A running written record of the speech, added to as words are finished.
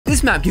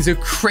this map gives a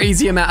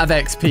crazy amount of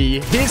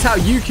XP, here's how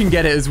you can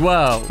get it as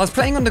well. I was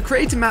playing on the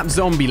creator map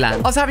Zombieland.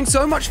 I was having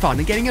so much fun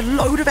and getting a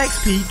load of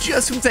XP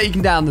just from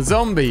taking down the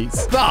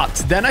zombies. But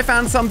then I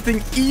found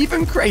something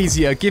even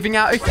crazier, giving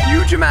out a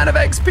huge amount of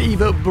XP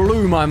that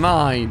blew my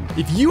mind.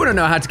 If you want to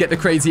know how to get the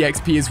crazy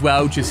XP as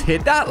well, just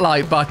hit that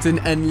like button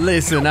and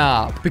listen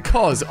up.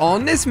 Because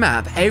on this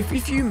map, every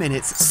few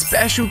minutes,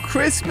 special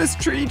Christmas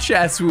tree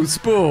chests will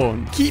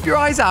spawn. Keep your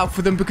eyes out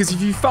for them, because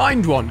if you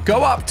find one,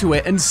 go up to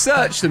it and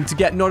search them to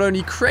get not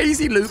only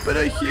crazy loot, but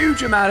a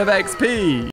huge amount of XP.